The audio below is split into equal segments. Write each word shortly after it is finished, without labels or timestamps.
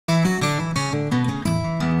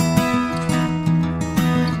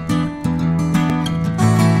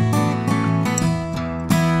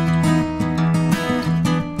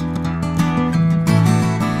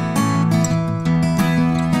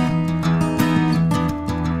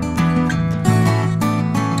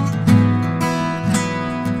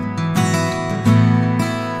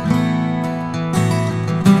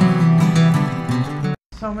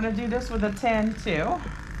gonna do this with a 10 too.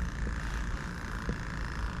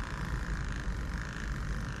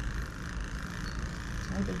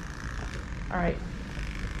 All right,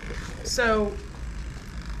 so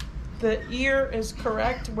the ear is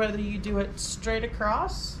correct whether you do it straight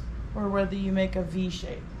across or whether you make a V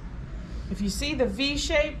shape. If you see the V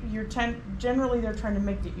shape, generally they're trying to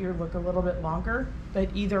make the ear look a little bit longer, but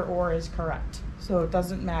either or is correct. So it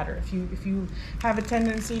doesn't matter. If you have a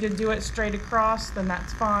tendency to do it straight across, then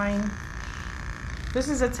that's fine. This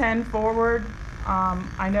is a 10 forward.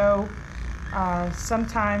 I know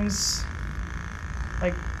sometimes,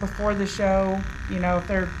 like before the show, you know, if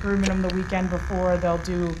they're grooming them the weekend before, they'll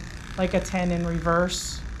do like a 10 in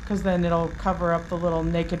reverse, because then it'll cover up the little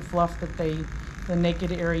naked fluff that the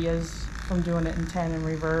naked areas from doing it in 10 in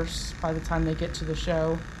reverse by the time they get to the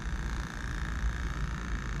show.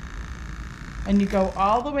 And you go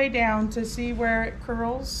all the way down to see where it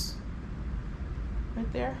curls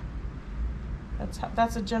right there.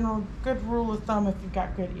 That's a general good rule of thumb if you've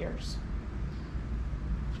got good ears.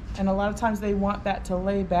 And a lot of times they want that to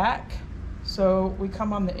lay back, so we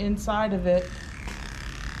come on the inside of it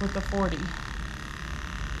with the 40,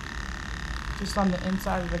 just on the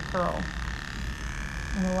inside of the curl.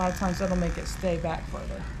 And a lot of times that'll make it stay back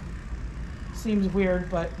further. Seems weird,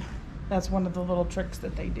 but that's one of the little tricks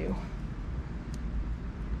that they do.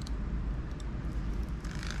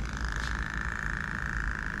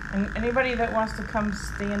 And anybody that wants to come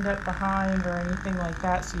stand up behind or anything like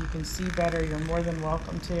that so you can see better, you're more than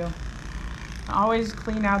welcome to. Always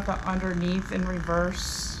clean out the underneath in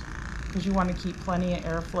reverse, because you want to keep plenty of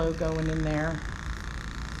airflow going in there.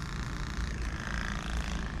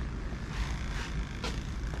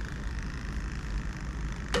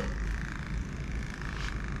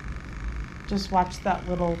 Just watch that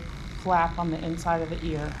little flap on the inside of the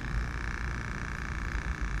ear.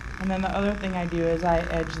 And then the other thing I do is I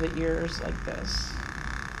edge the ears like this.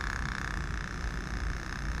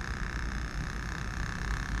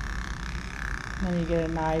 And then you get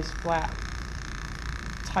a nice flat,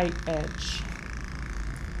 tight edge. Can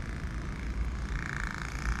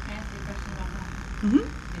I ask you a question about that? Mm-hmm.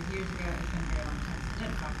 Because years ago, it's been a very long time since I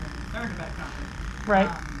did a cocker and learned about cocker.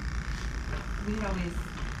 Right. We had always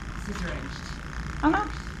scissor edged. Uh-huh.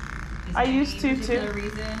 I used to too. Is there any particular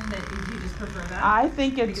reason that you just prefer that? I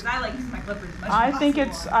think it's. Because I like using my clippers as much I as think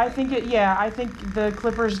possible. it's. I think it. Yeah. I think the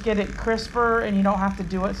clippers get it crisper, and you don't have to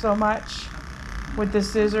do it so much. With the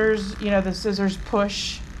scissors, you know, the scissors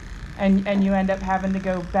push, and you end up having to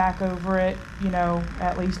go back over it, you know,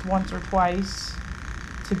 at least once or twice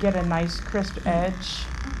to get a nice crisp edge.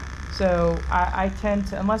 So I tend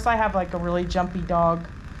to, unless I have like a really jumpy dog,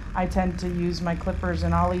 I tend to use my clippers,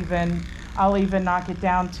 and I'll even knock it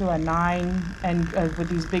down to a 9 and with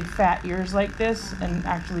these big fat ears like this, and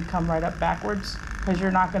actually come right up backwards, because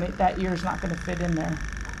that ear's not gonna fit in there.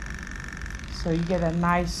 So you get a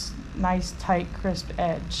nice tight crisp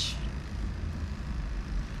edge.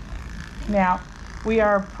 Now we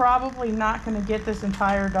are probably not going to get this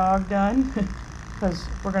entire dog done because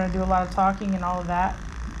we're going to do a lot of talking and all of that,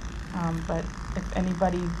 but if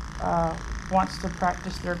anybody wants to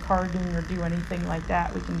practice their carding or do anything like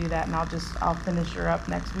that, we can do that, and I'll finish her up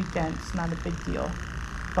next weekend. It's not a big deal,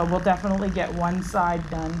 but we'll definitely get one side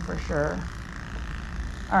done for sure.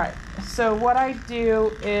 All right, so what I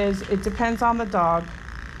do is, it depends on the dog.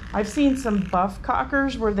 I've seen some buff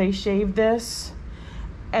cockers where they shave this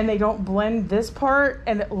and they don't blend this part,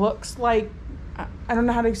 and it looks like, I don't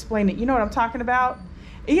know how to explain it. You know what I'm talking about?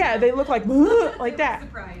 Yeah, they look like like that.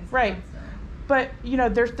 Right. But you know,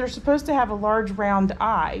 they're supposed to have a large round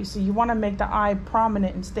eye, so you want to make the eye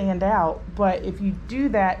prominent and stand out. But if you do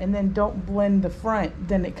that and then don't blend the front,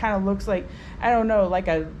 then it kind of looks like, I don't know, like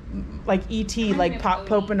E.T. like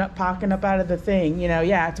poking up out of the thing. You know,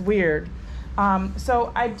 yeah, it's weird.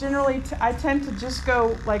 So I tend to just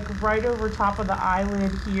go like right over top of the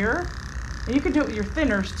eyelid here. And you can do it with your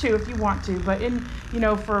thinners too if you want to, but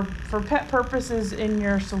for pet purposes in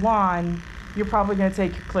your salon, you're probably going to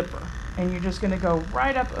take your clipper and you're just going to go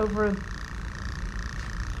right up over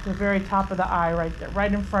the very top of the eye right there,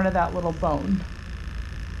 right in front of that little bone.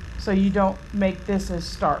 So you don't make this as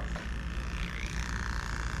stark.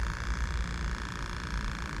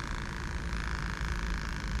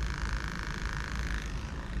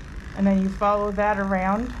 And then you follow that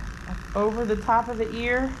around over the top of the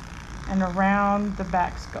ear and around the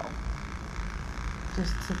back skull.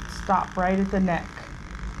 Just to stop right at the neck,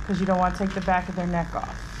 because you don't want to take the back of their neck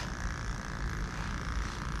off.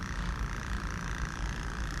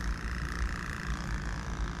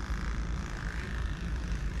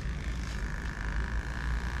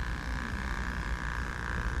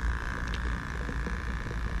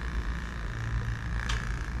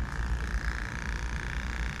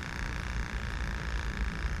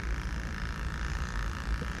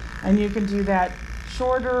 And you can do that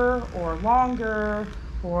shorter or longer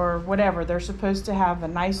or whatever. They're supposed to have a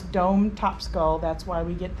nice dome top skull. That's why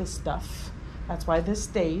we get this stuff. That's why this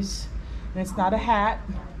stays. And it's not a hat.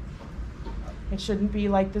 It shouldn't be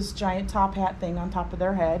like this giant top hat thing on top of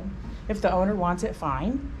their head. If the owner wants it,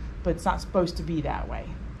 fine, but it's not supposed to be that way.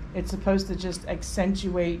 It's supposed to just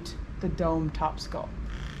accentuate the dome top skull.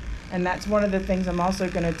 And that's one of the things I'm also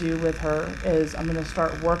gonna do with her is I'm gonna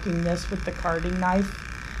start working this with the carding knife.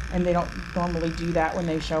 And they don't normally do that when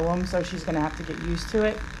they show them, so she's gonna have to get used to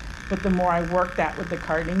it. But the more I work that with the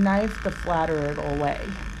carding knife, the flatter it'll lay.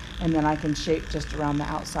 And then I can shape just around the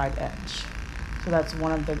outside edge. So that's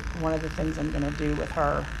one of the things I'm gonna do with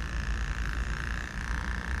her.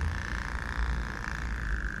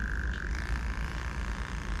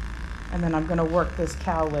 And then I'm gonna work this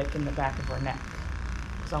cowlick in the back of her neck.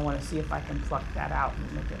 Because I wanna see if I can pluck that out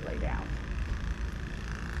and make it lay down.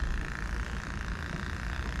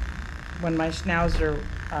 When my Schnauzer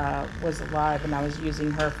was alive and I was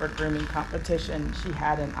using her for grooming competition, she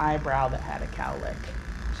had an eyebrow that had a cowlick.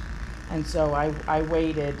 And so I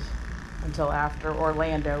waited until after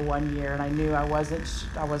Orlando one year, and I knew I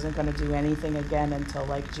wasn't going to do anything again until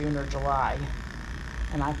like June or July.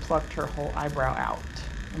 And I plucked her whole eyebrow out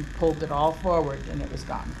and pulled it all forward, and it was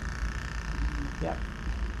gone. Yep.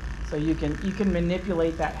 So you can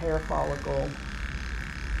manipulate that hair follicle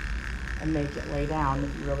and make it lay down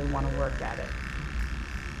if you really want to work at it.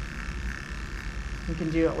 You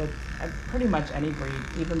can do it with pretty much any breed,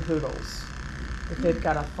 even poodles. If they've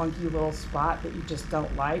got a funky little spot that you just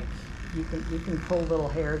don't like, you can pull little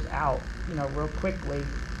hairs out, real quickly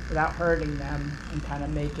without hurting them and kind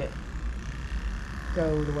of make it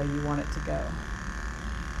go the way you want it to go.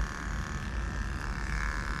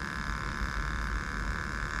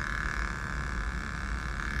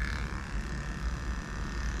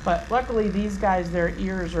 But luckily these guys, their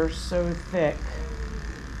ears are so thick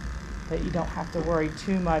that you don't have to worry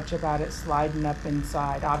too much about it sliding up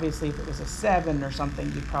inside. Obviously, if it was a 7 or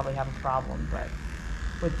something, you'd probably have a problem. But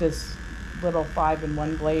with this little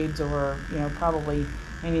 5-in-1 blades, or probably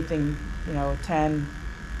anything 10,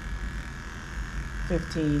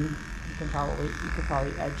 15, you could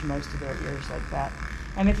probably edge most of their ears like that.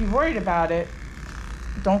 And if you're worried about it,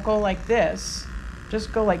 don't go like this.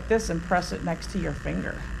 Just go like this and press it next to your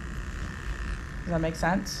finger. Does that make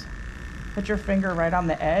sense? Put your finger right on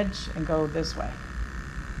the edge and go this way.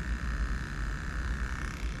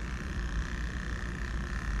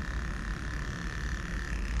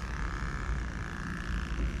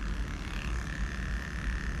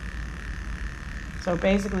 So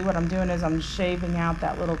basically what I'm doing is I'm shaving out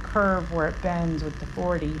that little curve where it bends with the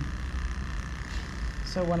 40.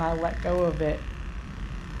 So when I let go of it,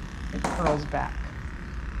 it curls back.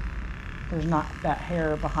 There's not that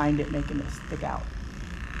hair behind it making it stick out.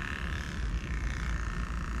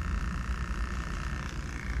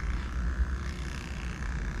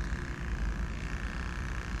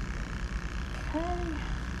 Okay,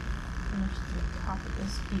 finish the top of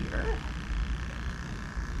this ear.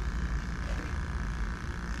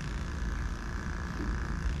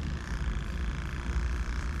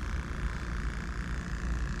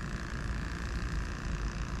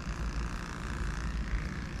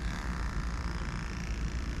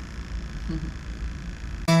 Mm-hmm.